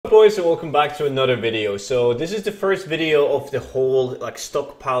Boys, and welcome back to another video. So this is the first video of the whole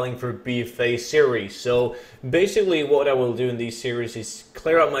stockpiling for BFA series. So basically what I will do in these series is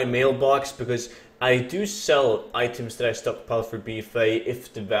clear out my mailbox, because I do sell items that I stockpile for BFA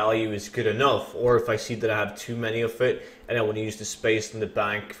if the value is good enough, or if I see that I have too many of it and I want to use the space in the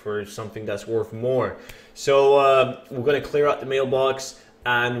bank for something that's worth more. So we're going to clear out the mailbox,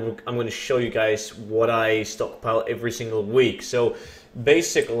 and I'm going to show you guys what I stockpile every single week. So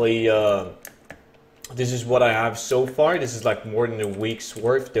basically this is what I have so far. This is like more than a week's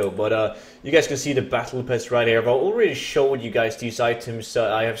worth though, but you guys can see the battle pets right here. I've already showed you guys these items.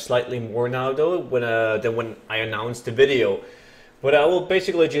 I have slightly more now though than when I announced the video. But I will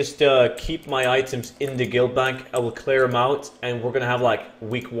basically just keep my items in the guild bank. I will clear them out, and we're gonna have like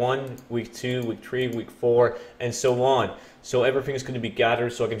week 1, week 2, week 3, week 4, and so on. So everything is going to be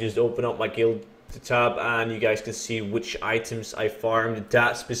gathered, so I can just open up my guild tab and you guys can see which items I farmed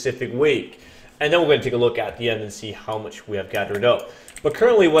that specific week. And then we're going to take a look at the end and see how much we have gathered up. But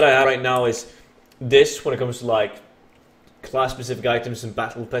currently what I have right now is this, when it comes to like class specific items and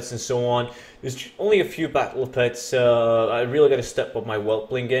battle pets and so on. There's only a few battle pets. I really got to step up my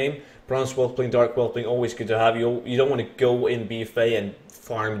whelpling game. Bronze whelpling, dark whelpling, always good to have. You don't want to go in BFA and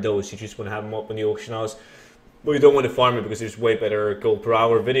farm those. You just want to have them up in the auction house. But you don't want to farm it because there's way better gold per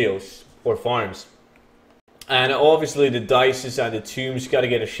hour videos or farms. And obviously the dices and the tombs, got to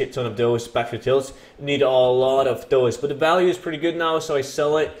get a shit ton of those. Back tilts, need a lot of those. But the value is pretty good now, so I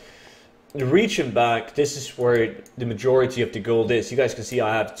sell it. The reaching back, this is where the majority of the gold is. You guys can see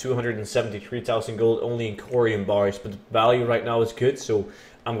I have 273,000 gold only in Corium bars, but the value right now is good, so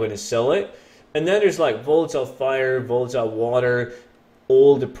I'm going to sell it. And then there's like volatile fire, volatile water,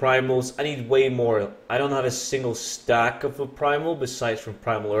 all the primals. I need way more. I don't have a single stack of a primal besides from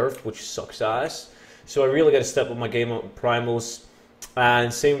Primal Earth, which sucks ass. So I really got to step up my game on primals.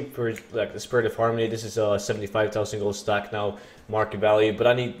 And same for like the Spirit of Harmony. This is a 75,000 gold stack now, market value, but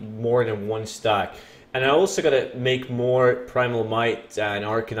I need more than one stack. And I also got to make more Primal Might and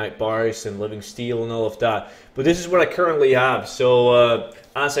Arcanite bars and Living Steel and all of that. But this is what I currently have. So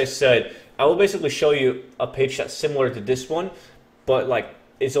as I said, I will basically show you a page that's similar to this one, but like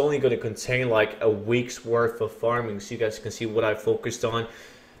it's only going to contain like a week's worth of farming, so you guys can see what I focused on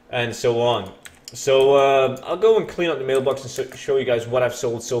and so on. So I'll go and clean up the mailbox and show you guys what I've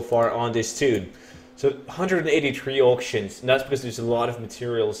sold so far on this tune. So 183 auctions, and that's because there's a lot of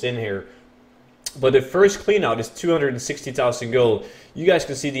materials in here. But the first clean out is 260,000 gold. You guys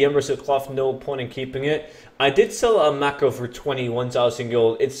can see the Embers of Cloth, no point in keeping it. I did sell a Mako for 21,000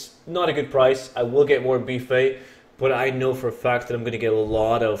 gold. It's not a good price. I will get more BFA. But I know for a fact that I'm going to get a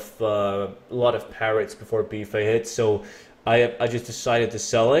lot of parrots before BFA hits, so I just decided to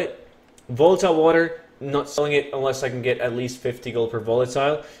sell it. Volatile water, not selling it unless I can get at least 50 gold per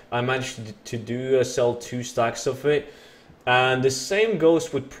volatile. I managed to sell 2 stacks of it. And the same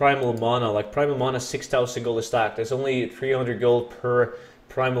goes with Primal Mana. Like Primal Mana, 6,000 gold a stack. There's only 300 gold per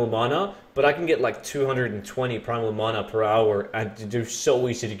Primal Mana, but I can get like 220 Primal Mana per hour, and they're so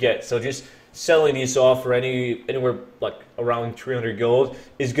easy to get. So just selling these off for anywhere like around 300 gold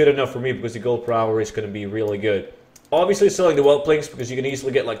is good enough for me, because the gold per hour is going to be really good. Obviously selling the whelplings, because you can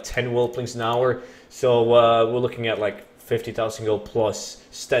easily get like 10 whelplings an hour, so we're looking at like 50,000 gold plus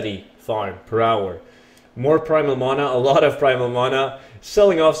steady farm per hour. More Primal Mana, a lot of Primal Mana.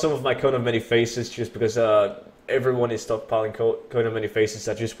 Selling off some of my Cone of Many Faces just because everyone is stockpiling Cone of Many Faces.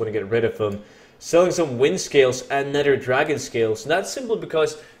 I just want to get rid of them. Selling some wind scales and nether dragon scales, and that's simply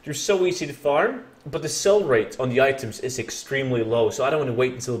because they're so easy to farm, but the sell rate on the items is extremely low, so I don't want to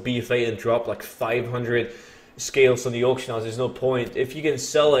wait until BFA and drop like 500 scales on the auction house. There's no point. If you can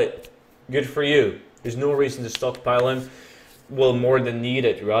sell it, good for you. There's no reason to stockpile them. Well, more than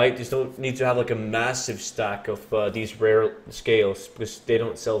needed, right? There's no need to have like a massive stack of these rare scales, because they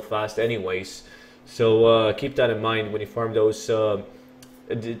don't sell fast anyways. So keep that in mind when you farm those.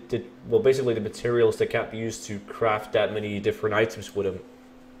 Well, basically the materials that can't be used to craft that many different items with them.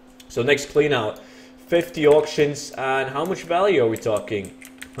 So next clean out, 50 auctions, and how much value are we talking?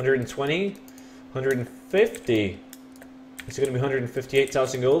 120, 150. It's going to be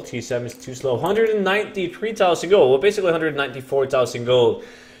 158,000 gold. T7 is too slow. 193,000 gold. Well, basically 194,000 gold.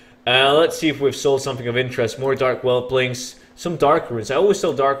 Let's see if we've sold something of interest. More dark whelplings, some dark runes. I always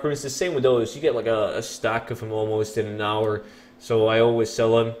sell dark runes. The same with those. You get like a stack of them almost in an hour. So I always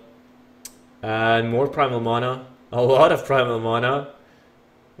sell them. And more Primal Mana. A lot of Primal Mana.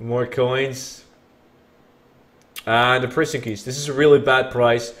 More coins. And the prison keys. This is a really bad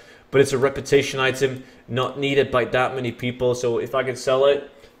price, but it's a reputation item, not needed by that many people. So if I can sell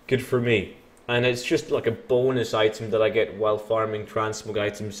it, good for me. And it's just like a bonus item that I get while farming transmog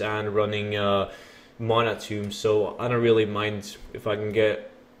items and running mana tombs. So I don't really mind if I can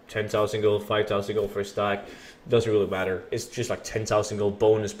get 10,000 gold, 5,000 gold for a stack. Doesn't really matter. It's just like 10,000 gold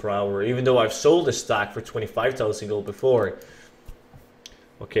bonus per hour, even though I've sold a stack for 25,000 gold before.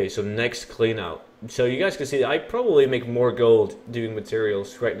 Okay, so next clean out. So you guys can see that I probably make more gold doing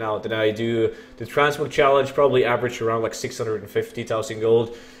materials right now than I do the transmog challenge. Probably average around like 650,000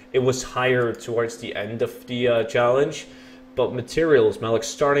 gold. It was higher towards the end of the challenge, but materials, man, like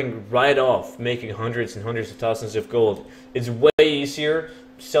starting right off making hundreds and hundreds of thousands of gold, it's way easier,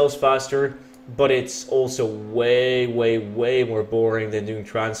 sells faster, but it's also way more boring than doing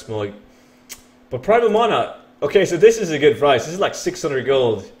transmog. But primal mana, okay, so this is a good price. This is like 600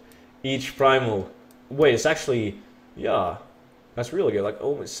 gold each primal. Wait, it's actually, yeah, that's really good. Like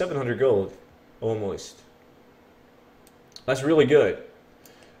almost 700 gold, almost. That's really good.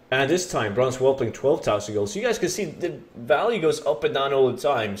 And this time, bronze whelpling 12,000 gold. So you guys can see the value goes up and down all the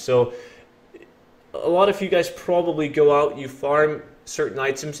time. So a lot of you guys probably go out, you farm certain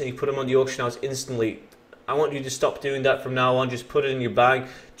items and you put them on the auction house instantly. I want you to stop doing that from now on. Just put it in your bank.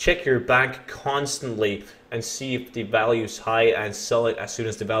 Check your bank constantly and see if the value is high and sell it as soon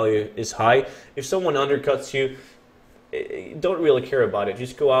as the value is high. If someone undercuts you, don't really care about it.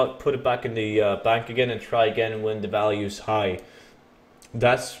 Just go out, put it back in the bank again and try again when the value is high.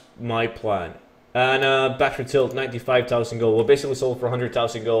 That's my plan. And battery tilt, 95,000 gold. Well, basically sold for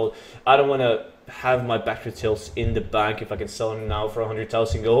 100,000 gold. I don't want to have my battery tilts in the bank if I can sell them now for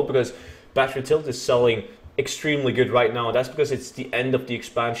 100,000 gold, because battery tilt is selling extremely good right now. That's because it's the end of the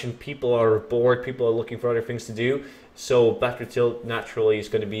expansion. People are bored. People are looking for other things to do. So battery tilt naturally is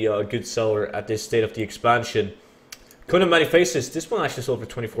going to be a good seller at this state of the expansion. Cone of Many Faces. This one actually sold for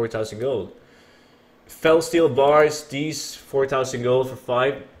 24,000 gold. Fell steel bars. These 4,000 gold for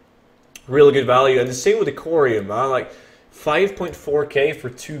 5. Really good value. And the same with the corium, man. Like 5.4k for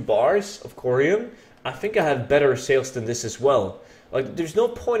 2 bars of corium. I think I have better sales than this as well. Like, there's no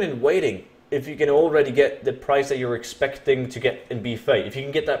point in waiting if you can already get the price that you're expecting to get in BFA. If you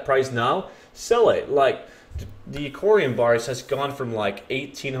can get that price now, sell it. Like, the corium bars has gone from like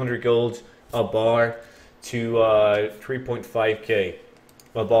 1,800 gold a bar to 3.5k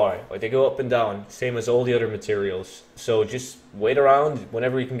a bar. Like, they go up and down, same as all the other materials. So just wait around.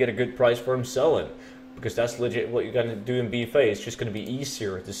 Whenever you can get a good price for them, sell it. Because that's legit what you're gonna do in BFA. It's just gonna be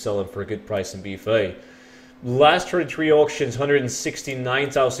easier to sell them for a good price in BFA. Last 33 auctions,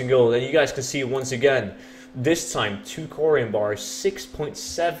 169,000 gold. And you guys can see once again, this time 2 corium bars,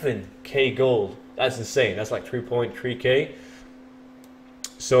 6.7k gold. That's insane. That's like 3.3k.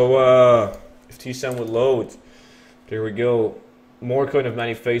 So if T-Sound would load, there we go. More Cone of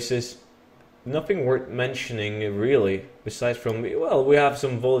Many Faces. Nothing worth mentioning really, besides from, well, we have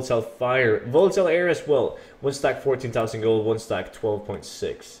some volatile fire, volatile air as well. One stack 14,000 gold, one stack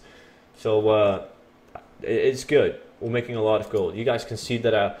 12.6. So it's good. We're making a lot of gold. You guys can see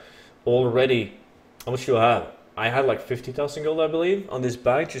that already. How much do I have? I had like 50,000 gold, I believe, on this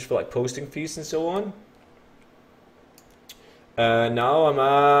bank just for like posting fees and so on. Now I'm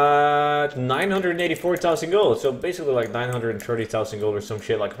at 984,000 gold, so basically like 930,000 gold or some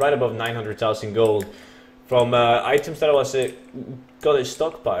shit, like right above 900,000 gold from items that I was gonna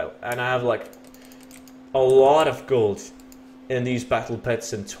stockpile, and I have like a lot of gold in these battle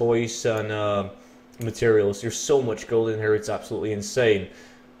pets and toys and materials. There's so much gold in here, it's absolutely insane.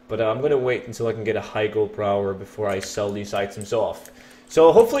 But I'm gonna wait until I can get a high gold per hour before I sell these items off.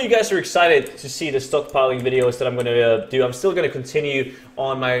 So hopefully you guys are excited to see the stockpiling videos that I'm going to do. I'm still going to continue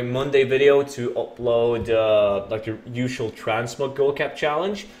on my Monday video to upload like the usual transmog gold cap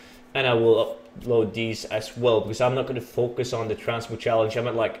challenge. And I will upload these as well, because I'm not going to focus on the transmog challenge. I'm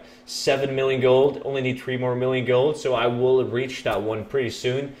at like 7 million gold, only need 3 more million gold. So I will reach that one pretty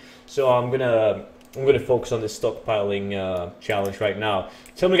soon. So I'm going to focus on this stockpiling challenge right now.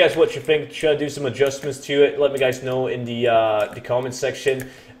 Tell me guys what you think. Should I do some adjustments to it? Let me guys know in the comments section.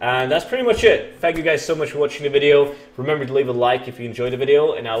 And that's pretty much it. Thank you guys so much for watching the video. Remember to leave a like if you enjoyed the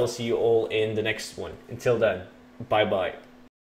video, and I will see you all in the next one. Until then, bye bye.